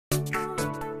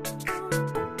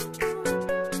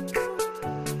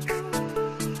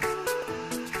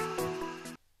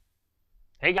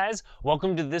Hey guys,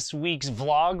 welcome to this week's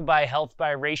vlog by Health by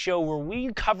Ratio, where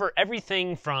we cover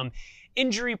everything from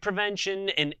injury prevention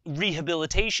and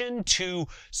rehabilitation to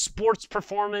sports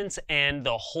performance and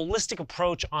the holistic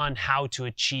approach on how to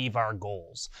achieve our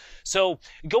goals. So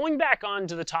going back on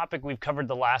to the topic we've covered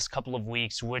the last couple of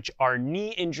weeks, which are knee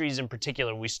injuries in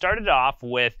particular, we started off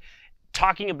with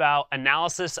talking about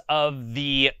analysis of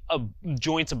the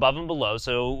joints above and below,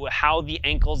 so how the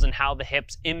ankles and how the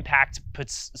hips impact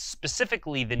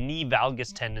specifically the knee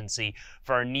valgus tendency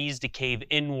for our knees to cave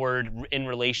inward in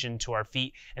relation to our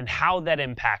feet and how that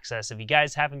impacts us. If you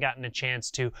guys haven't gotten a chance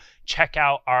to check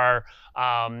out our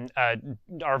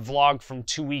vlog from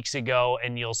 2 weeks ago,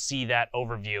 and you'll see that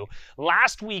overview.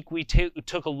 Last week we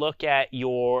took a look at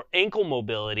your ankle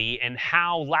mobility and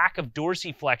how lack of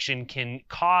dorsiflexion can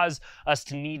cause us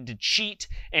to need to cheat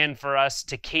and for us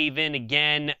to cave in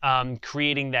again,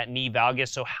 creating that knee valgus.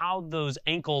 So how those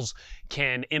ankles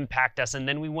can impact us. And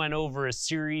then we went over a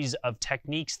series of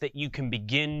techniques that you can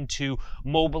begin to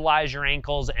mobilize your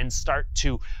ankles and start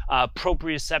to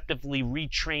proprioceptively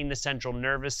retrain the central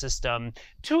nervous system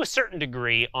to a certain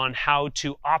degree on how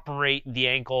to operate the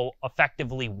ankle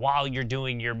effectively while you're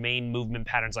doing your main movement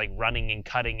patterns like running and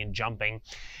cutting and jumping.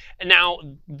 Now,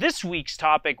 this week's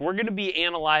topic, we're going to be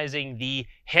analyzing the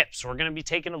hips. We're going to be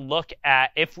taking a look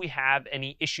at if we have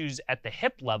any issues at the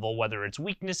hip level, whether it's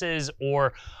weaknesses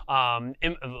or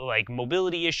like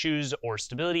mobility issues or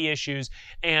stability issues,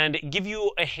 and give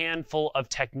you a handful of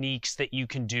techniques that you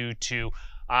can do to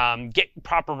get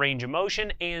proper range of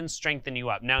motion and strengthen you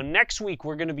up. Now, next week,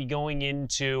 we're going to be going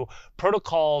into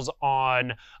protocols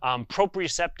on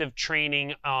proprioceptive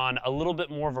training on a little bit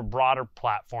more of a broader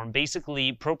platform.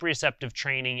 Basically, proprioceptive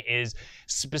training is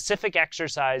specific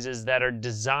exercises that are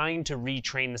designed to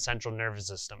retrain the central nervous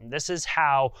system. This is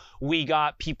how we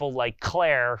got people like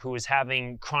Claire, who is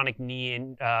having chronic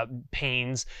knee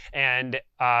pains, and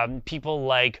people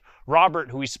like Robert,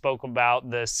 who we spoke about,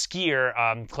 the skier,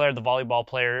 Claire, the volleyball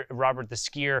player, Robert, the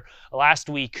skier, last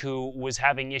week, who was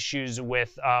having issues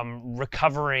with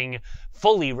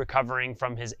fully recovering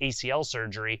from his ACL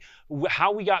surgery.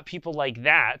 How we got people like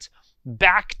that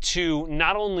back to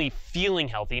not only feeling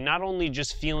healthy, not only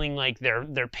just feeling like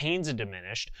their pains had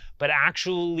diminished, but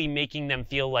actually making them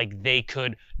feel like they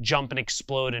could jump and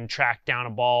explode and track down a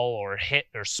ball or hit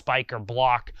or spike or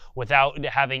block without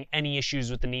having any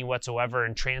issues with the knee whatsoever,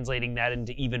 and translating that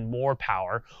into even more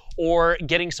power, or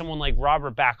getting someone like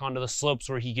Robert back onto the slopes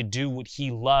where he could do what he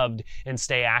loved and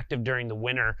stay active during the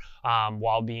winter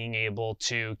while being able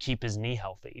to keep his knee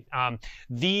healthy.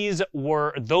 The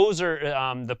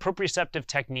proprioceptive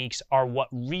techniques are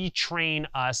what retrain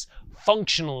us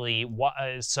functionally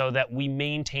so that we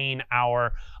maintain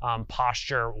our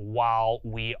posture while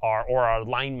we are, or our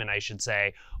alignment, I should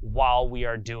say, while we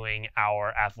are doing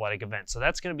our athletic events. So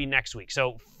that's going to be next week.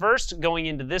 So first, going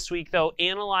into this week though,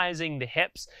 analyzing the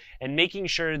hips and making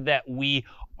sure that we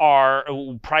are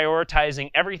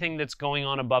prioritizing everything that's going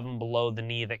on above and below the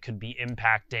knee that could be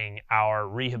impacting our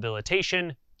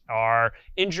rehabilitation, our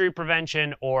injury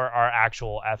prevention, or our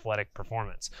actual athletic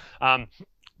performance.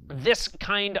 This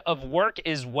kind of work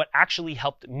is what actually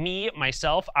helped me,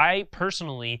 myself. I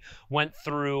personally went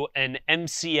through an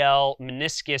MCL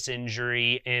meniscus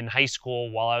injury in high school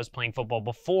while I was playing football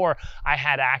before I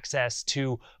had access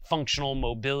to functional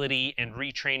mobility and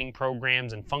retraining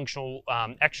programs and functional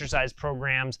exercise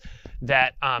programs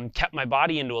that kept my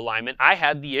body into alignment. I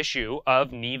had the issue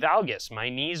of knee valgus. My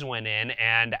knees went in,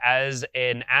 and as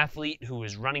an athlete who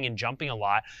was running and jumping a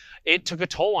lot, it took a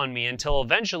toll on me until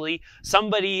eventually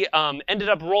somebody ended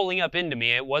up rolling up into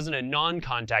me. It wasn't a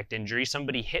non-contact injury.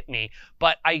 Somebody hit me,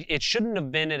 but it shouldn't have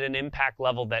been at an impact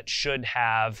level that should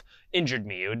have injured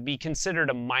me. It would be considered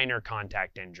a minor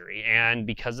contact injury. And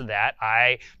because of that,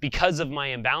 because of my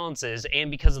imbalances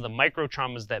and because of the micro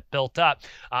traumas that built up,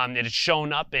 it had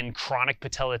shown up in chronic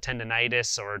patellar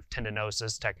tendonitis, or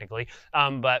tendinosis technically,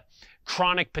 but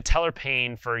chronic patellar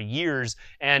pain for years,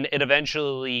 and it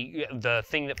eventually, the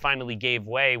thing that finally gave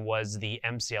way was the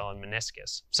MCL and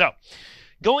meniscus. So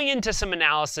going into some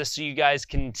analysis so you guys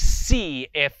can see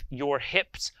if your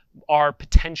hips are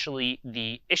potentially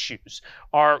the issues.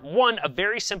 One, a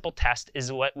very simple test is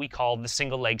what we call the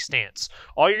single leg stance.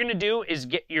 All you're going to do is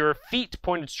get your feet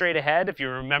pointed straight ahead. If you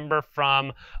remember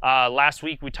from last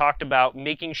week, we talked about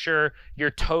making sure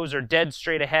your toes are dead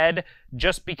straight ahead.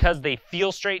 Just because they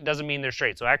feel straight doesn't mean they're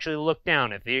straight. So actually look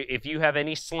down. If you have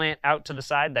any slant out to the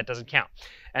side, that doesn't count.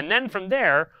 And then from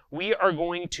there, we are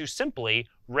going to simply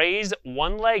raise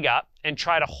one leg up and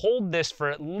try to hold this for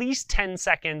at least 10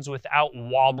 seconds without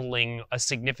wobbling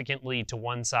significantly to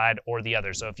one side or the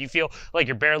other. So if you feel like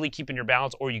you're barely keeping your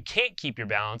balance or you can't keep your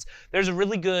balance, there's a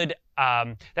really good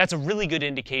that's a really good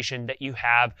indication that you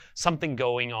have something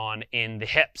going on in the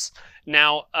hips.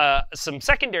 Now, some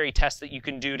secondary tests that you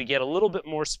can do to get a little bit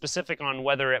more specific on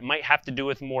whether it might have to do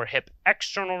with more hip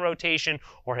external rotation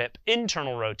or hip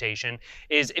internal rotation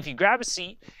is if you grab a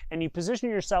seat and you position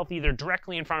yourself either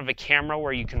directly in front of a camera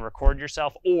where you can record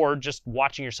yourself or just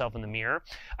watching yourself in the mirror.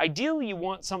 Ideally, you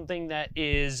want something that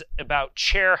is about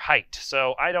chair height.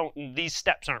 So these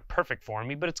steps aren't perfect for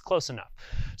me, but it's close enough.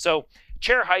 So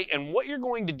chair height, and what you're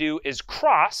going to do is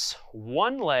cross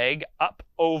one leg up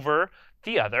over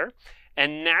the other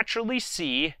and naturally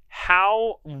see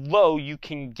how low you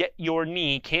can get your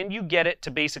knee. Can you get it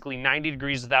to basically 90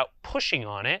 degrees without pushing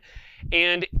on it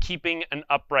and keeping an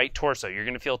upright torso? You're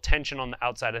going to feel tension on the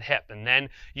outside of the hip, and then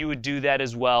you would do that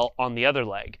as well on the other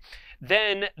leg.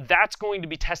 Then that's going to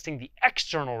be testing the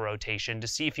external rotation to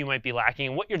see if you might be lacking,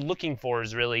 and what you're looking for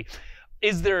is really,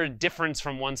 is there a difference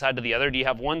from one side to the other? Do you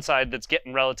have one side that's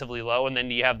getting relatively low, and then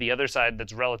do you have the other side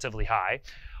that's relatively high?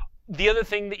 The other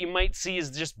thing that you might see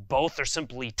is just both are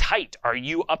simply tight. Are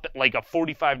you up at like a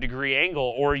 45-degree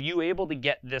angle, or are you able to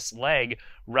get this leg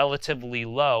relatively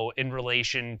low in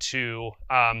relation to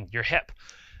your hip?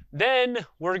 Then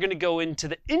we're going to go into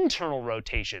the internal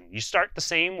rotation. You start the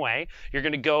same way. You're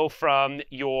going to go from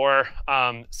your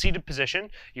seated position.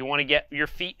 You want to get your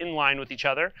feet in line with each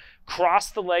other.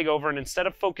 Cross the leg over, and instead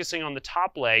of focusing on the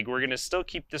top leg, we're going to still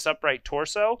keep this upright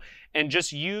torso and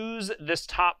just use this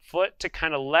top foot to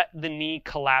kind of let the knee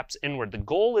collapse inward. The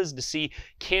goal is to see,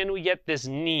 can we get this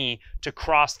knee to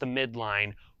cross the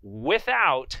midline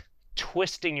without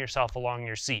twisting yourself along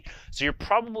your seat. So you're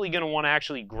probably going to want to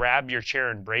actually grab your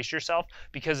chair and brace yourself,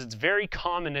 because it's very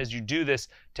common as you do this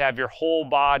to have your whole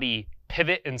body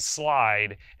pivot and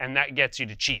slide, and that gets you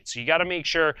to cheat. So you got to make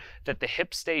sure that the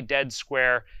hips stay dead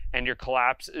square and you're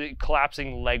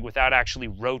collapsing the leg without actually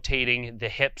rotating the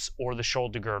hips or the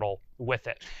shoulder girdle with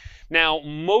it. Now,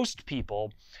 most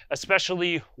people,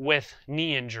 especially with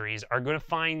knee injuries, are going to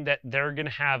find that they're going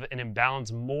to have an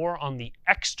imbalance more on the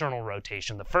external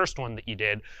rotation, the first one that you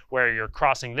did, where you're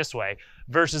crossing this way,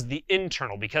 versus the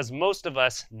internal, because most of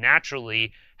us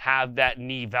naturally have that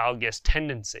knee valgus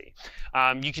tendency.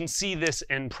 You can see this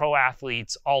in pro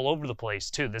athletes all over the place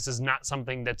too. This is not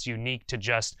something that's unique to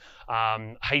just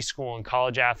high school and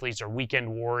college athletes or weekend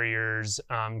warriors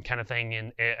kind of thing,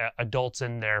 in adults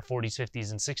in their 40s,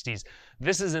 50s, and 60s.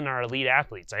 This is in our elite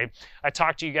athletes. I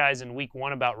talked to you guys in week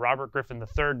 1 about Robert Griffin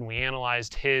III, and we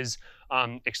analyzed his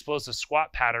explosive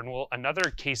squat pattern. Well, another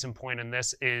case in point in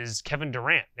this is Kevin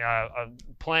Durant,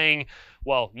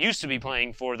 used to be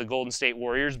playing for the Golden State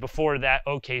Warriors, before that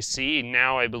OKC.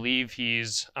 Now I believe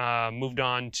he's moved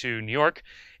on to New York.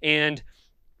 And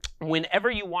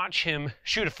whenever you watch him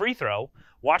shoot a free throw,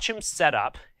 watch him set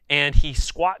up, and he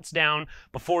squats down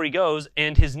before he goes,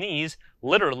 and his knees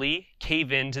literally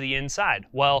cave into the inside.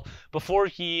 Well, before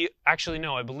he, actually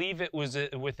no, I believe it was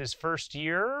with his first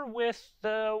year with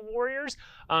the Warriors,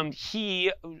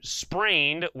 he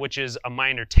sprained, which is a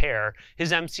minor tear,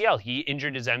 his MCL. He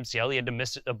injured his MCL. He had to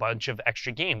miss a bunch of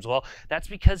extra games. Well, that's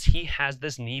because he has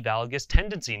this knee valgus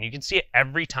tendency, and you can see it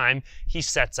every time he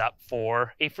sets up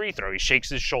for a free throw. He shakes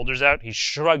his shoulders out, he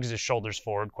shrugs his shoulders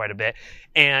forward quite a bit,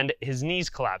 and his knees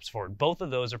collapse forward. Both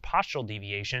of those are postural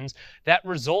deviations that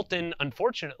result in,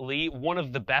 unfortunately, one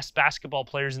of the best basketball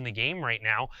players in the game right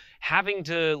now having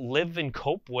to live and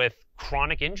cope with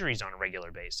chronic injuries on a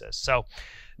regular basis. So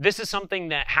this is something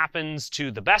that happens to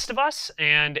the best of us,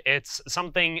 and it's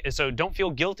something, so don't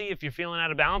feel guilty if you're feeling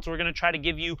out of balance. We're going to try to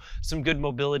give you some good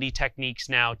mobility techniques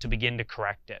now to begin to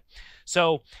correct it.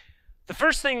 So the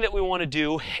first thing that we want to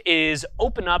do is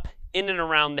open up in and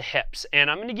around the hips. And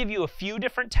I'm going to give you a few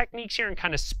different techniques here and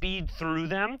kind of speed through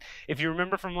them. If you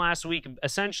remember from last week,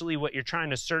 essentially what you're trying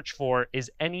to search for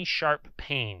is any sharp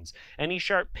pains. Any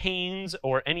sharp pains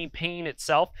or any pain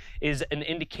itself is an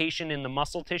indication in the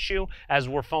muscle tissue as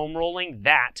we're foam rolling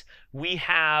that we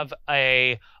have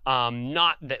a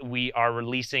knot that we are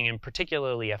releasing, and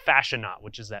particularly a fascia knot,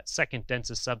 which is that second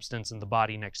densest substance in the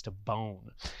body next to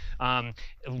bone.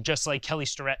 Just like Kelly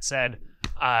Starrett said,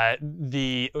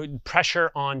 the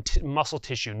pressure on muscle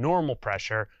tissue, normal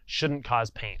pressure, shouldn't cause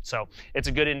pain. So it's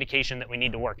a good indication that we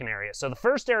need to work an area. So the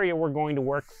first area we're going to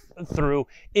work through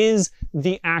is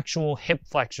the actual hip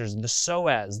flexors, the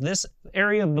psoas. This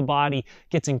area of the body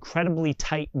gets incredibly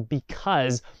tight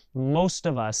because most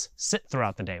of us sit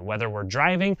throughout the day, whether we're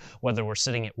driving, whether we're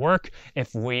sitting at work.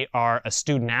 If we are a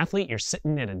student athlete, you're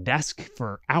sitting at a desk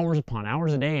for hours upon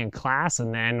hours a day in class,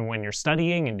 and then when you're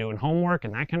studying and doing homework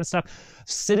and that kind of stuff.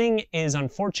 Sitting is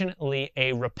unfortunately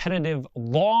a repetitive,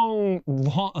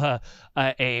 a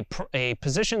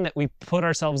position that we put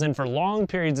ourselves in for long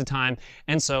periods of time,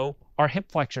 and so our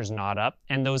hip flexors knot up,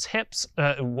 and those hips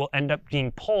will end up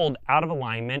being pulled out of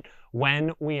alignment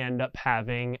when we end up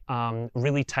having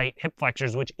really tight hip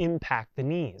flexors, which impact the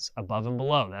knees above and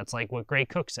below. That's like what Gray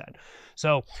Cook said.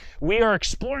 So we are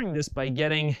exploring this by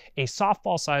getting a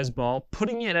softball-sized ball,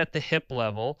 putting it at the hip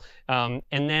level, and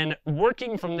then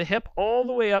working from the hip all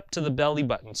the way up to the belly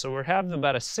button. So we have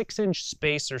about a 6-inch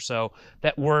space or so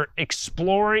that we're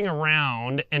exploring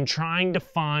around and trying to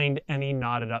find any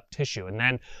knotted up tissue. And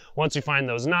then once we find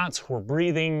those knots, we're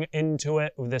breathing into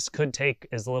it. This could take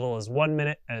as little as 1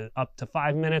 minute, up to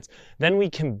 5 minutes. Then we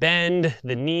can bend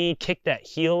the knee, kick that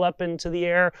heel up into the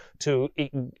air to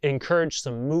encourage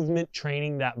some movement,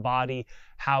 training that body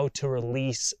how to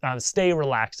release, stay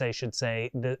relaxed, I should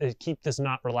say, keep this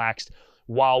knot relaxed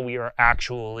while we are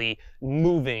actually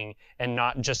moving and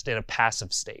not just in a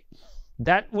passive state.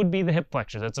 That would be the hip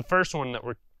flexor. That's the first one that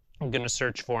we're going to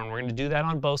search for, and we're going to do that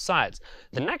on both sides.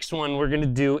 The next one we're going to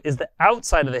do is the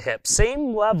outside of the hip.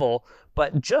 Same level,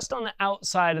 but just on the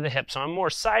outside of the hip. So I'm more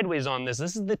sideways on this.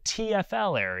 This is the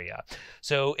TFL area.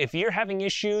 So if you're having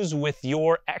issues with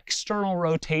your external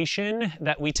rotation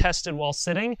that we tested while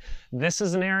sitting, this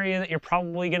is an area that you're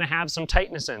probably going to have some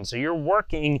tightness in. So you're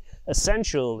working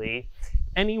essentially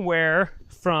anywhere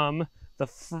from the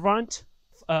front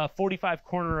 45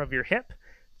 corner of your hip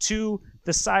to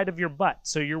the side of your butt.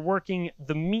 So you're working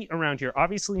the meat around here.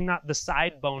 Obviously not the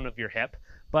side bone of your hip,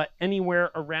 but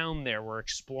anywhere around there, we're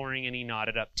exploring any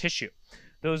knotted up tissue.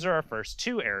 Those are our first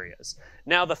two areas.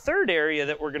 Now the third area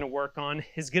that we're going to work on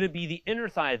is going to be the inner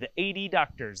thigh, the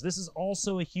adductors. This is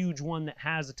also a huge one that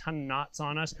has a ton of knots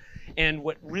on us, and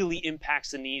what really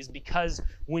impacts the knees, because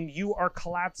when you are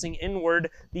collapsing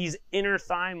inward, these inner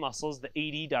thigh muscles, the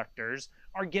adductors,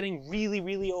 are getting really,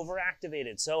 really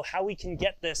overactivated. So how we can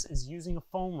get this is using a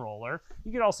foam roller.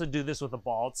 You could also do this with a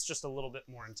ball. It's just a little bit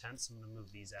more intense. I'm going to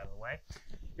move these out of the way.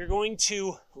 You're going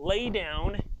to lay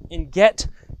down and get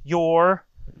your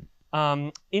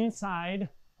inside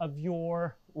of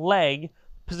your leg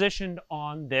positioned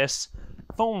on this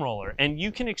foam roller. And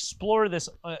you can explore this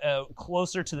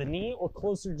closer to the knee or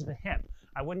closer to the hip.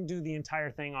 I wouldn't do the entire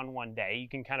thing on one day. You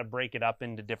can kind of break it up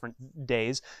into different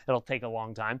days. It'll take a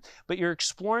long time. But you're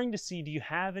exploring to see, do you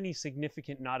have any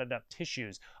significant knotted up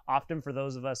tissues? Often for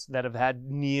those of us that have had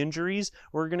knee injuries,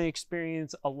 we're going to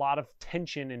experience a lot of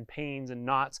tension and pains and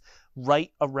knots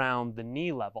right around the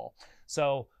knee level.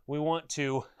 So we want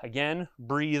to, again,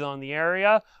 breathe on the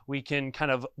area. We can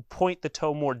kind of point the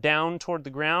toe more down toward the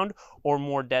ground or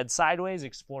more dead sideways,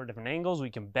 explore different angles. We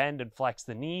can bend and flex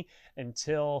the knee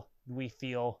until we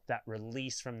feel that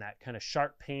release from that kind of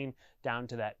sharp pain down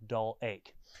to that dull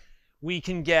ache. We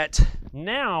can get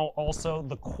now also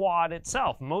the quad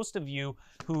itself. Most of you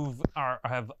who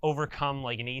have overcome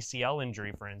like an ACL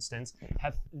injury, for instance,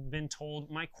 have been told,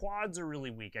 my quads are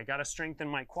really weak. I got to strengthen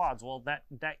my quads. Well,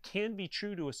 that can be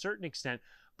true to a certain extent,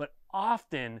 but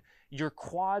often your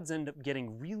quads end up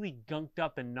getting really gunked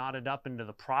up and knotted up into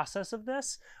the process of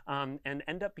this, and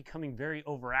end up becoming very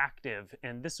overactive.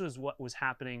 And this was what was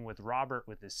happening with Robert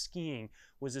with his skiing,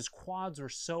 was his quads were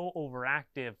so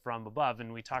overactive from above.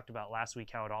 And we talked about last week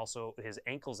how it also, his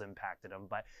ankles impacted him,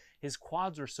 but his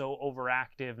quads were so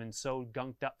overactive and so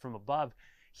gunked up from above,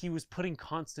 he was putting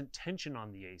constant tension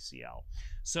on the ACL.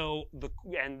 So,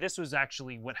 and this was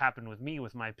actually what happened with me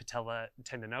with my patella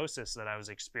tendinosis that I was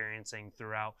experiencing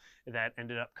throughout, that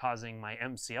ended up causing my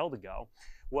MCL to go,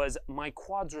 was my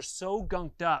quads were so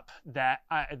gunked up that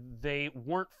they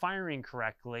weren't firing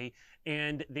correctly,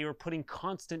 and they were putting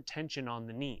constant tension on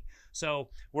the knee. So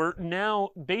we're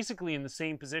now basically in the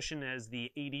same position as the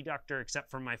adductor,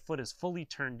 except for my foot is fully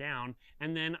turned down,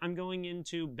 and then I'm going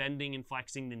into bending and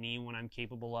flexing the knee when I'm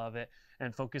capable of it,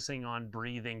 and focusing on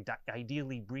breathing,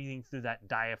 ideally breathing through that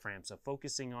diaphragm. So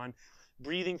focusing on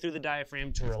breathing through the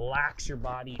diaphragm to relax your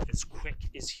body as quick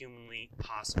as humanly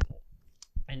possible.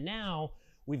 And now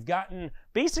we've gotten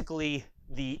basically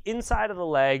the inside of the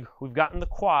leg, we've gotten the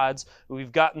quads,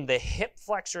 we've gotten the hip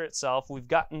flexor itself, we've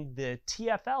gotten the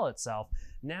TFL itself.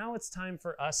 Now it's time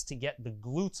for us to get the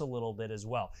glutes a little bit as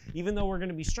well. Even though we're going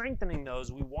to be strengthening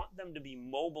those, we want them to be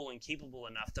mobile and capable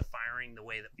enough to firing the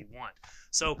way that we want.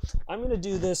 So I'm going to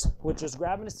do this with just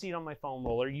grabbing a seat on my foam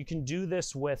roller. You can do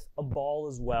this with a ball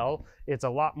as well. It's a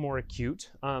lot more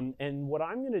acute. And what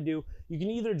I'm going to do, you can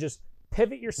either just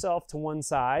pivot yourself to one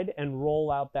side and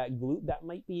roll out that glute. That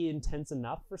might be intense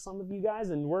enough for some of you guys,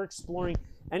 and we're exploring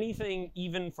anything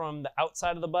even from the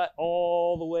outside of the butt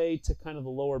all the way to kind of the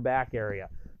lower back area.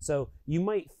 So you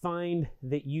might find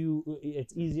that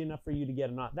it's easy enough for you to get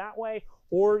a knot that way,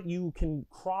 or you can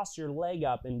cross your leg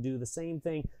up and do the same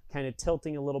thing, kind of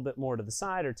tilting a little bit more to the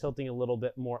side or tilting a little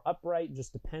bit more upright.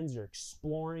 Just depends. You're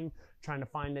exploring, trying to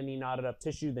find any knotted up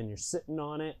tissue, then you're sitting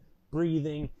on it,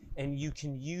 breathing, and you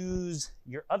can use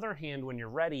your other hand when you're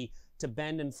ready to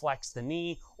bend and flex the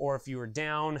knee, or if you were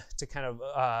down, to kind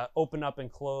of open up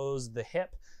and close the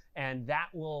hip. And that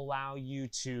will allow you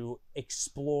to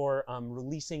explore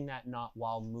releasing that knot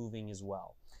while moving as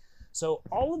well. So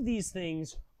all of these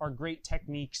things are great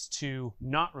techniques to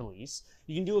knot release.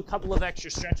 You can do a couple of extra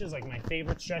stretches, like my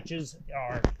favorite stretches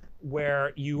are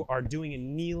where you are doing a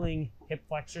kneeling hip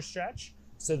flexor stretch.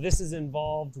 So this is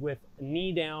involved with a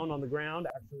knee down on the ground.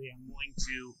 Actually, I'm going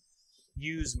to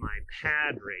use my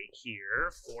pad right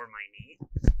here for my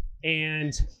knee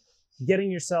and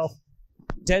getting yourself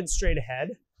dead straight ahead.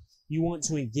 You want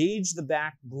to engage the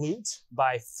back glute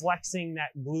by flexing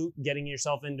that glute, getting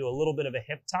yourself into a little bit of a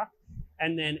hip tuck,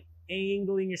 and then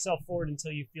angling yourself forward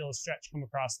until you feel a stretch come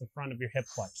across the front of your hip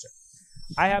flexor.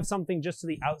 I have something just to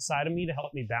the outside of me to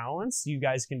help me balance. You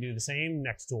guys can do the same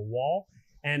next to a wall.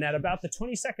 And at about the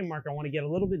 20-second mark, I want to get a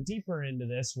little bit deeper into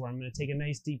this, where I'm going to take a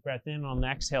nice deep breath in. On the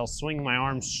exhale, swing my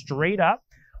arms straight up.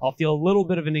 I'll feel a little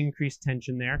bit of an increased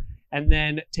tension there. And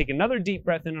then take another deep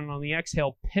breath in, and on the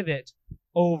exhale, pivot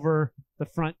over the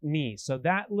front knee. So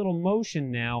that little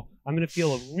motion now, I'm going to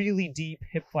feel a really deep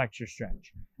hip flexor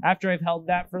stretch. After I've held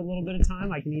that for a little bit of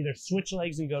time, I can either switch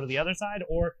legs and go to the other side,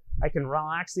 or I can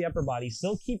relax the upper body,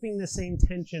 still keeping the same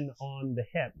tension on the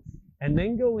hip, and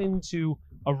then go into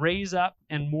a raise up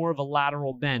and more of a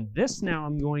lateral bend. This now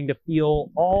I'm going to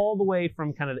feel all the way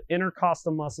from kind of the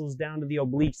intercostal muscles down to the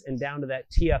obliques and down to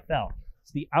that TFL.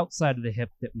 It's the outside of the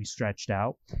hip that we stretched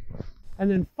out.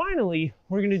 And then finally,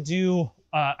 we're going to do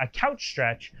a couch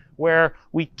stretch where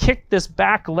we kick this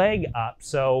back leg up.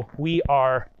 So we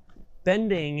are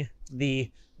bending the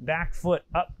back foot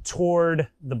up toward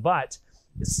the butt,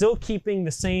 still keeping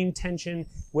the same tension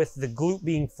with the glute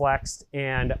being flexed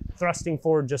and thrusting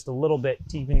forward just a little bit,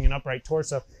 keeping an upright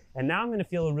torso. And now I'm going to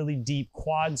feel a really deep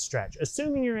quad stretch,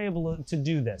 assuming you're able to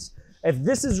do this. If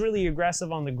this is really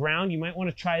aggressive on the ground, you might want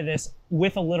to try this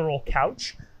with a literal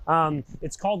couch.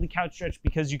 It's called the couch stretch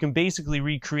because you can basically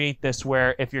recreate this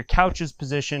where if your couch is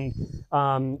positioned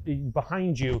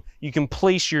behind you, you can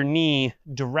place your knee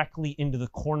directly into the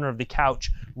corner of the couch,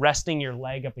 resting your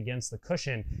leg up against the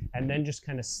cushion, and then just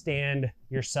kind of stand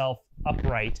yourself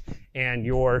upright, and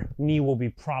your knee will be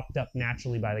propped up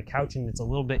naturally by the couch, and it's a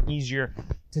little bit easier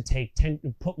to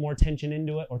put more tension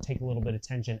into it or take a little bit of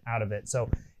tension out of it. So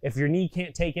if your knee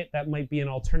can't take it, that might be an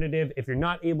alternative. If you're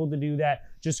not able to do that,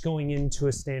 just going into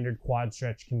a standard quad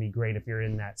stretch can be great if you're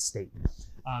in that state.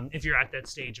 If you're at that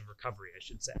stage of recovery, I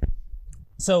should say.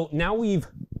 So now we've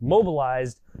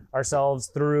mobilized ourselves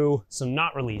through some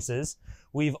knot releases.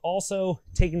 We've also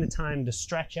taken the time to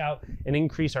stretch out and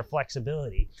increase our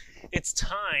flexibility. It's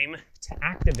time to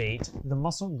activate the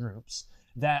muscle groups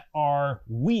that are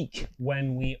weak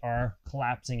when we are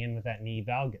collapsing in with that knee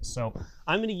valgus. So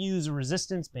I'm going to use a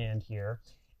resistance band here.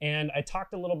 And I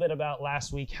talked a little bit about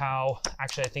last week how,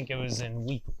 actually I think it was in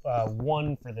week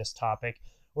 1 for this topic,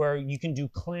 where you can do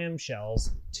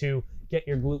clamshells to get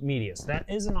your glute medius. That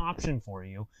is an option for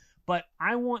you, but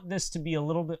I want this to be a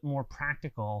little bit more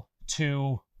practical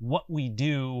to what we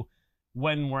do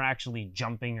when we're actually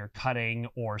jumping or cutting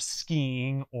or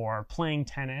skiing or playing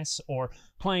tennis or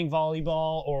playing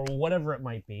volleyball or whatever it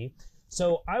might be.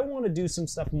 So I want to do some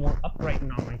stuff more upright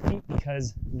and on my feet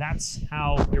because that's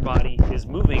how your body is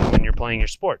moving when you're playing your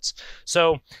sports.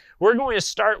 So we're going to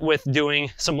start with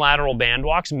doing some lateral band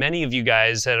walks. Many of you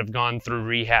guys that have gone through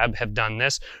rehab have done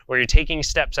this, where you're taking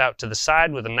steps out to the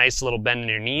side with a nice little bend in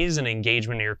your knees and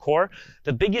engagement in your core.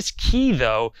 The biggest key,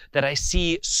 though, that I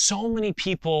see so many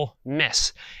people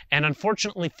miss, and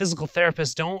unfortunately physical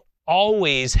therapists don't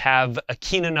always have a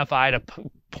keen enough eye to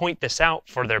point this out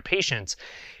for their patients,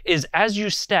 is as you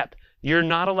step, you're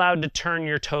not allowed to turn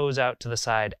your toes out to the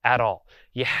side at all.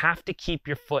 You have to keep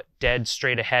your foot dead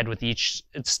straight ahead with each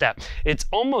step. It's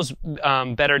almost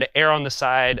better to err on the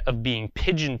side of being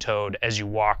pigeon-toed as you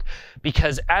walk,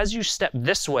 because as you step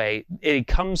this way,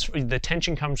 the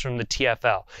tension comes from the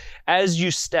TFL. As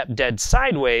you step dead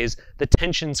sideways, the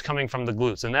tension's coming from the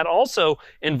glutes, and that also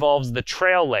involves the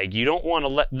trail leg. You don't want to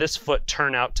let this foot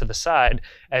turn out to the side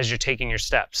as you're taking your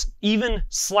steps. Even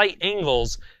slight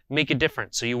angles make a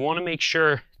difference, so you want to make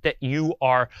sure that you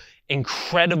are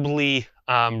incredibly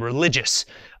religious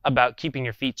about keeping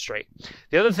your feet straight.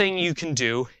 The other thing you can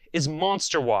do is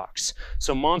monster walks.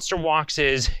 So monster walks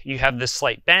is you have this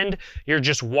slight bend, you're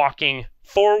just walking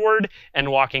forward and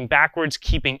walking backwards,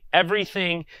 keeping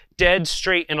everything dead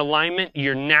straight in alignment.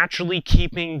 You're naturally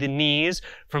keeping the knees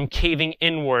from caving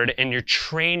inward, and you're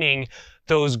training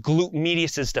those glute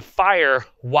mediuses to fire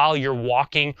while you're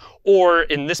walking, or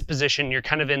in this position, you're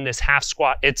kind of in this half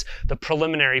squat. It's the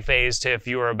preliminary phase to if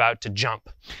you are about to jump.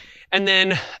 And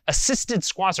then assisted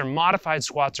squats or modified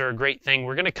squats are a great thing.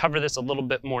 We're gonna cover this a little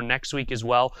bit more next week as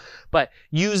well, but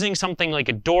using something like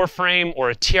a door frame or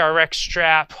a TRX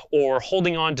strap, or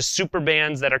holding on to super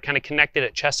bands that are kind of connected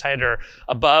at chest height or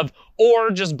above,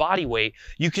 or just body weight,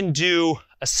 you can do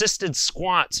assisted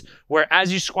squats where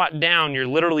as you squat down, you're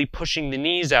literally pushing the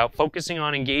knees out, focusing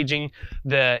on engaging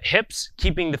the hips,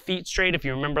 keeping the feet straight. If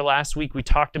you remember last week, we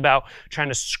talked about trying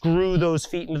to screw those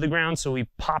feet into the ground so we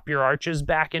pop your arches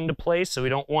back into place. So we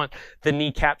don't want the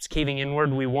kneecaps caving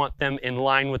inward. We want them in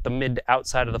line with the mid to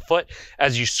outside of the foot.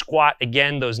 As you squat,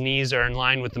 again, those knees are in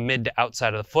line with the mid to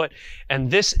outside of the foot. And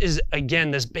this is,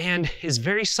 again, this band is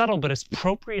very subtle, but it's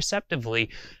proprioceptively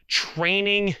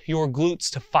training your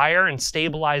glutes to fire and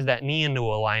stabilize that knee into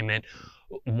alignment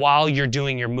while you're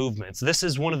doing your movements. This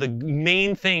is one of the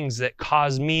main things that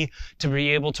caused me to be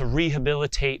able to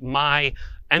rehabilitate my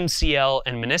MCL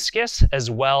and meniscus,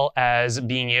 as well as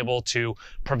being able to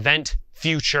prevent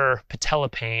future patella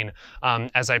pain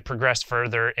as I progressed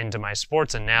further into my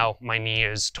sports, and now my knee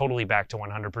is totally back to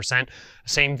 100%.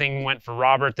 Same thing went for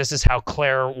Robert. This is how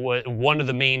Claire, one of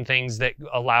the main things that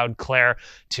allowed Claire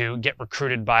to get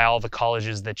recruited by all the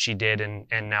colleges that she did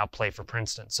and now play for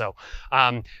Princeton. So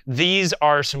these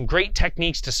are some great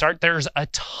techniques to start. There's a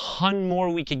ton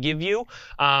more we could give you.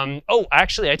 Oh,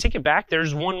 actually, I take it back.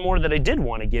 There's one more that I did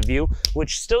want to give you,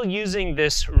 which, still using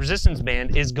this resistance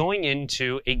band, is going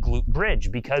into a glute bridge,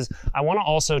 because I want to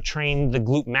also train the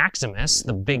glute maximus,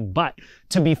 the big butt,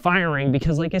 to be firing,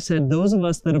 because like I said, those of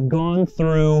us that have gone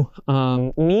through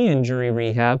knee injury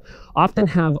rehab often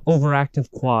have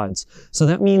overactive quads. So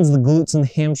that means the glutes and the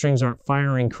hamstrings aren't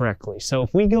firing correctly. So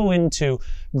if we go into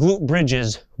glute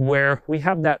bridges where we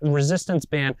have that resistance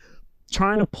band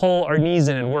trying to pull our knees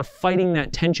in and we're fighting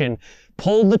that tension,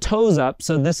 pull the toes up.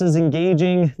 So this is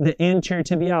engaging the anterior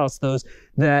tibialis,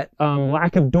 that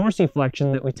lack of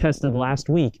dorsiflexion that we tested last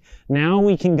week. Now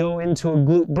we can go into a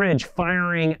glute bridge,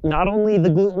 firing not only the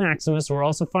glute maximus, we're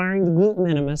also firing the glute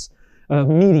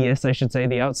medius, I should say,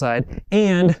 the outside,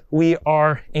 and we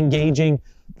are engaging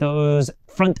those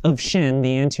front of shin,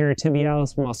 the anterior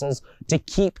tibialis muscles, to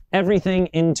keep everything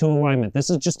into alignment. This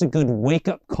is just a good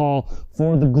wake-up call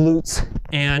for the glutes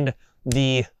and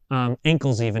the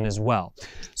ankles even as well.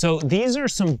 So these are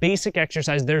some basic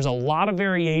exercises. There's a lot of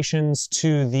variations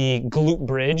to the glute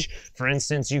bridge. For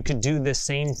instance, you could do this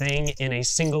same thing in a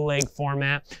single leg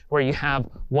format where you have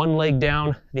one leg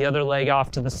down, the other leg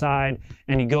off to the side,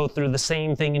 and you go through the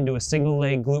same thing into a single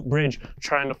leg glute bridge,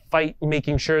 trying to fight,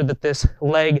 making sure that this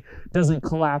leg doesn't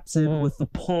collapse in with the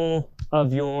pull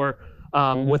of your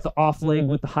with the off leg,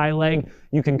 with the high leg.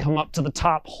 You can come up to the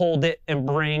top, hold it, and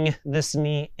bring this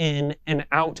knee in and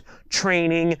out,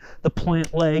 training the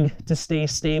plant leg to stay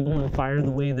stable and fire the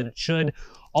way that it should.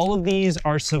 All of these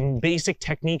are some basic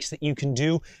techniques that you can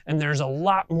do, and there's a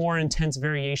lot more intense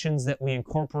variations that we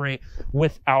incorporate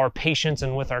with our patients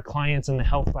and with our clients in the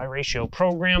Health by Ratio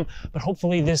program. But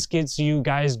hopefully this gets you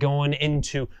guys going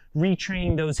into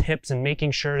retraining those hips and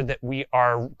making sure that we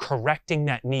are correcting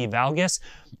that knee valgus.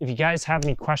 If you guys have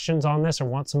any questions on this or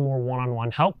want some more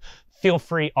one-on-one help, feel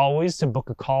free always to book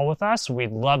a call with us.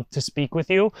 We'd love to speak with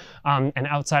you. And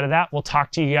outside of that, we'll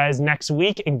talk to you guys next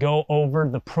week and go over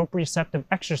the proprioceptive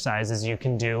exercises you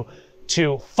can do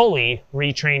to fully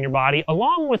retrain your body,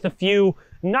 along with a few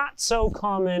not so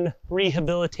common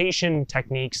rehabilitation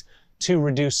techniques to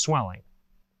reduce swelling.